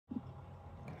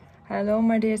Hello,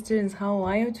 my dear students, how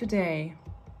are you today?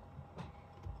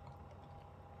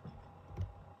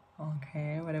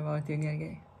 Okay, what about you,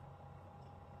 Gergely?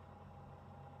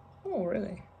 Oh,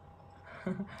 really?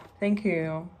 Thank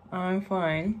you. I'm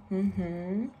fine.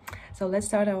 So let's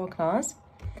start our class.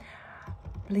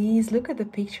 Please look at the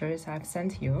pictures I've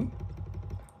sent you.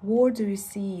 What do you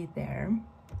see there?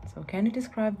 So can you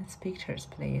describe these pictures,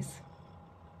 please?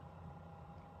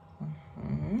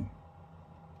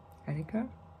 Erika?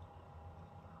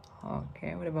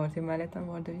 Okay, what about you, Maletan?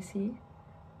 What do you see?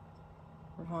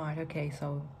 Right, okay,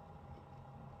 so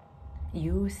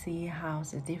you see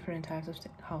houses, different types of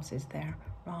houses there.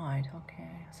 Right,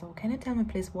 okay. So can you tell me,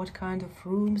 please, what kind of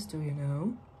rooms do you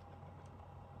know?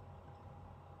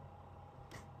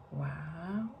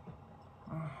 Wow.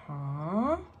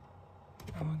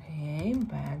 Okay,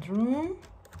 bedroom,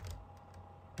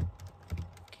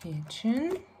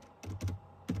 kitchen,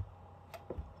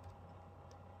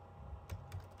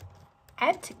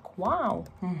 attic. Wow.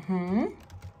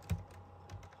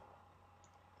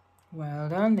 Well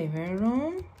done, living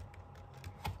room.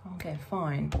 Okay,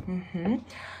 fine.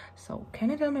 So can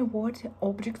you tell me what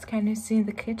objects can you see in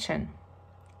the kitchen?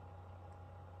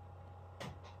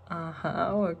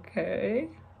 Okay.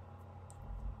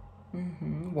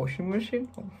 Washing machine?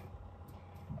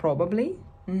 Probably.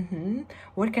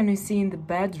 What can you see in the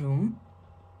bedroom?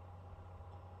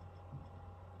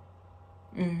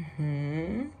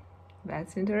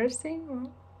 That's interesting.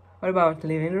 What about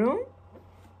living room?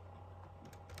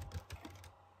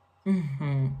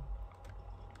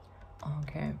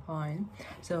 Okay, fine.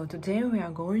 So today we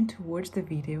are going to watch the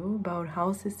video about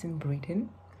houses in Britain.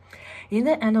 In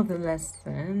the end of the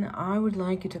lesson, I would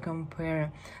like you to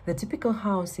compare the typical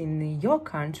house in your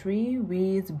country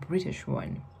with British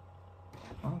one.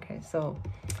 Okay, so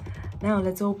now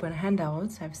let's open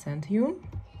handouts I've sent you.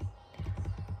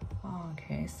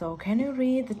 Okay, so can you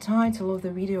read the title of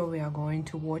the video we are going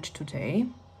to watch today?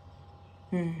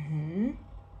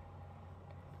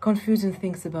 Confusing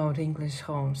things about English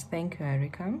homes. Thank you,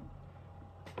 Erika.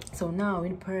 So now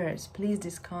in pairs, please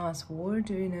discuss what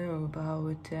do you know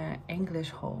about English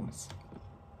homes.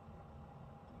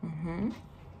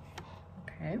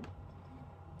 Okay.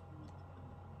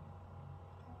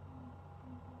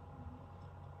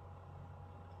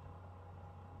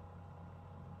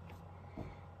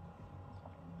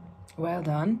 Well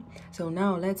done. So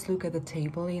now let's look at the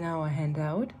table in our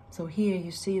handout. So here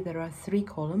you see there are 3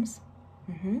 columns.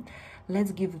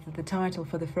 Let's give the title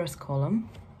for the first column.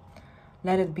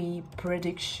 Let it be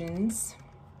predictions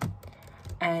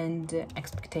and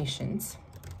expectations.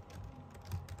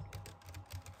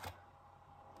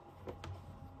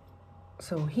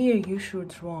 So here you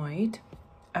should write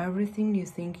everything you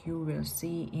think you will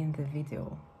see in the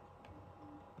video.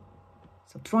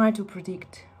 So try to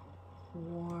predict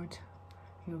what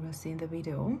you will see in the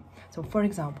video. So for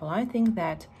example, I think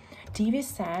that TV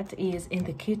set is in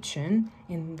the kitchen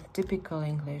in the typical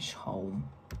English home.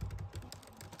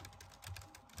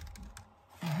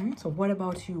 So what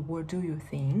about you? What do you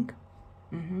think?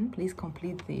 Please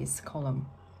complete this column.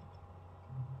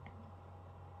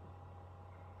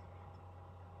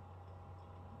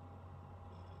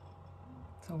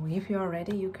 So if you are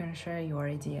ready, you can share your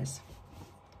ideas.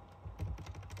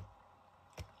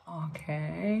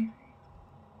 Okay.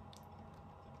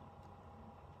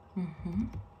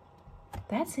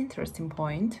 That's interesting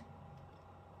point.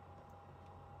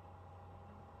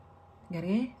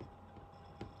 Gergely?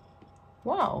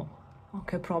 Wow.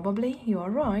 Okay, probably you are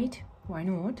right. Why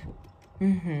not?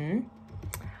 Okay,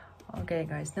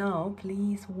 guys, now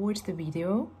please watch the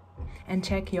video and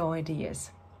check your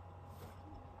ideas.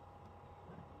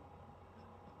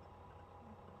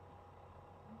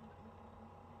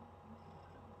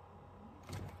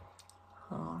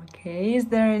 Okay, is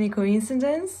there any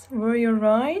coincidence? Were you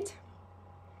right?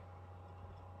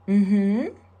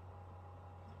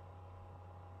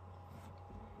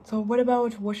 So what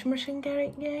about washing machine,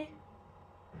 Gergely?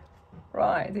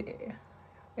 Right,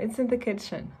 it's in the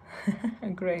kitchen.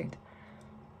 Great.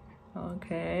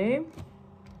 Okay.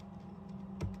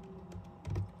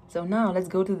 So now let's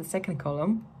go to the second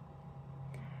column.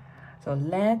 So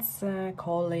let's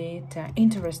call it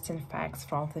interesting facts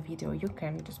from the video. You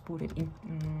can just put it in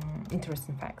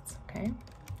interesting facts, okay?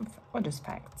 Or just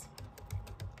facts.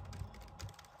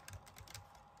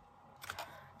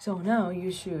 So now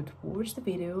you should watch the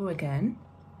video again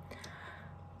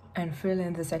and fill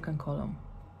in the second column.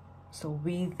 So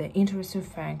with the interesting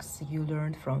facts you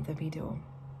learned from the video.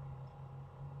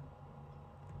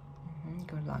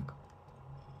 Good luck.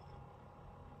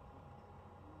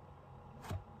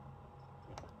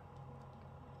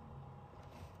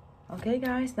 Okay,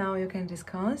 guys, now you can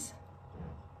discuss.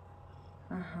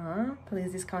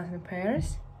 Please discuss in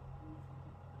pairs.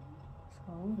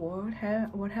 So what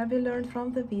have you learned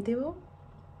from the video?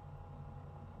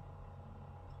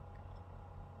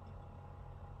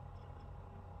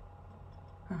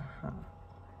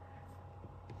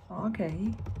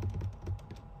 Okay.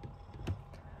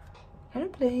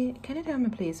 Can you tell me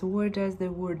please, what does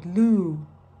the word loo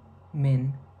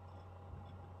mean?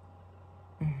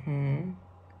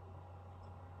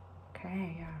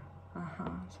 Okay, yeah.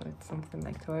 So it's something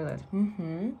like toilet.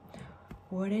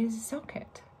 What is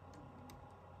socket?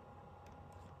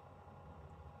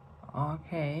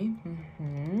 Okay.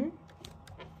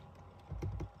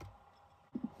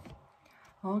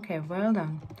 Okay, well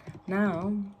done.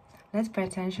 Now, let's pay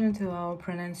attention to our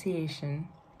pronunciation.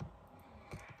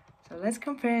 So let's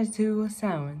compare two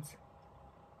sounds,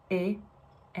 E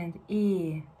and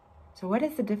E. So what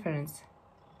is the difference?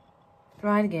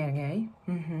 Right, Gergely?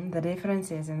 The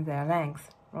difference is in their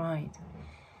length, right?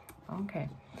 Okay,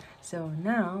 so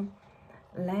now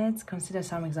let's consider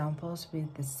some examples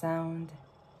with the sound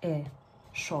E,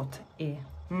 short E.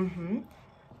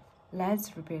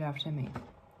 Let's repeat after me.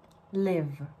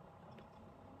 Live.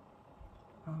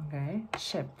 Okay,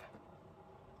 ship.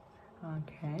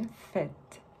 Okay,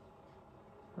 fit.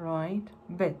 Right,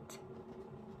 bit.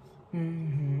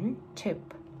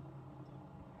 Chip.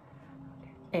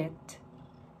 Okay. It.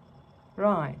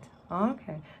 Right,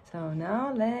 okay. So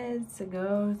now let's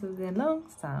go to the long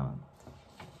sound.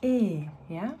 E,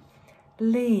 yeah?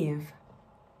 Live.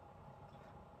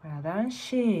 Well done,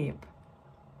 sheep.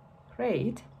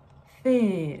 Great.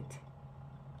 Fit.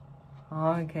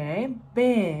 Okay,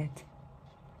 bit.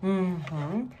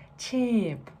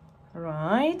 Chip.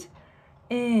 Right?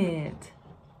 It.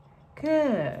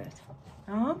 Good.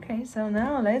 Okay, so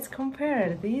now let's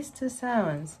compare these two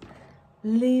sounds.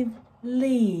 Live,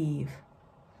 leave.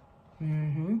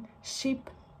 Sheep,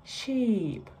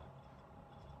 sheep.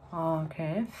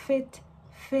 Okay, fit,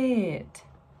 fit.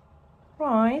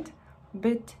 Right,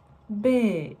 bit,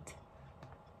 bit.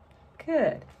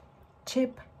 Good.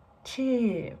 Chip,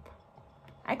 chip.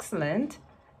 Excellent.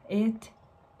 It.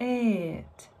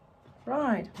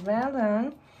 Right, well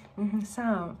done.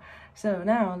 So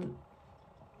now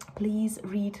please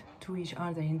read to each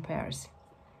other in pairs.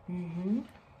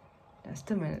 Just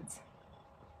 2 minutes.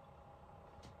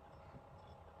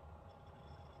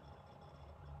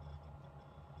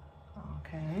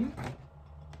 Okay.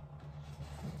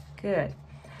 Good.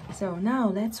 So now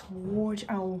let's watch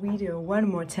our video one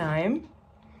more time.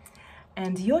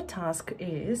 And your task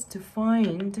is to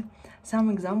find some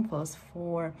examples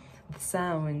for the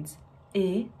sounds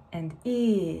E and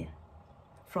E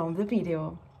from the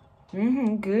video.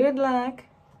 Good luck!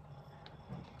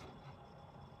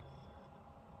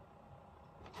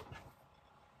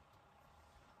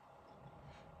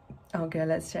 Okay,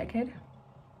 let's check it.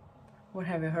 What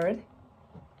have you heard?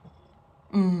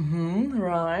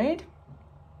 Right.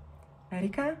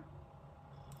 Erika?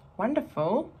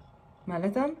 Wonderful.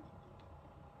 Melaton?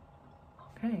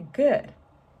 Okay, good.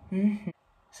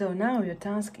 So now your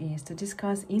task is to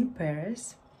discuss in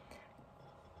pairs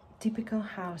typical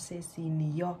houses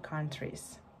in your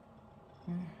countries.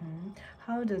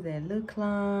 How do they look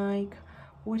like?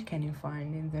 What can you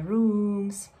find in the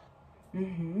rooms?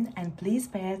 And please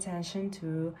pay attention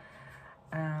to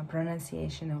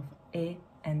pronunciation of E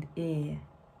and E.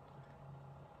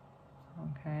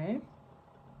 Okay.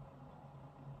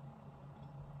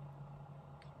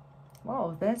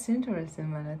 Wow, that's interesting,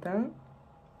 Melaton.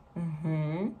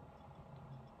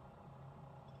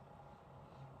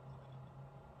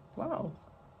 Wow.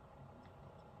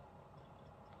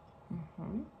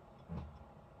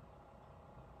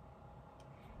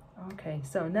 Okay,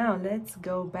 so now let's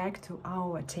go back to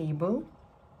our table.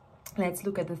 Let's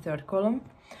look at the third column.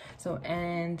 So,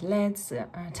 and let's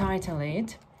title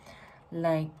it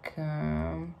like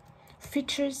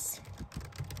features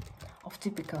of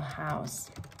typical house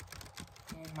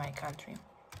in my country.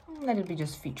 Let it be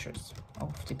just features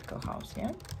of typical house,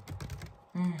 yeah?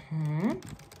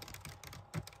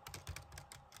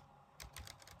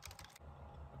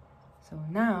 So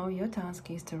now your task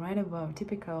is to write about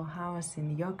typical house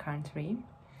in your country.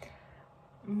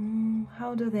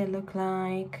 How do they look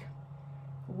like?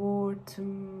 What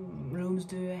rooms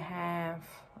do you have?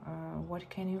 What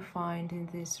can you find in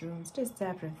these rooms? Just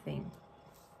everything.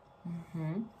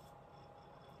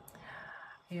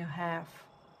 You have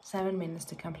 7 minutes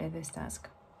to complete this task.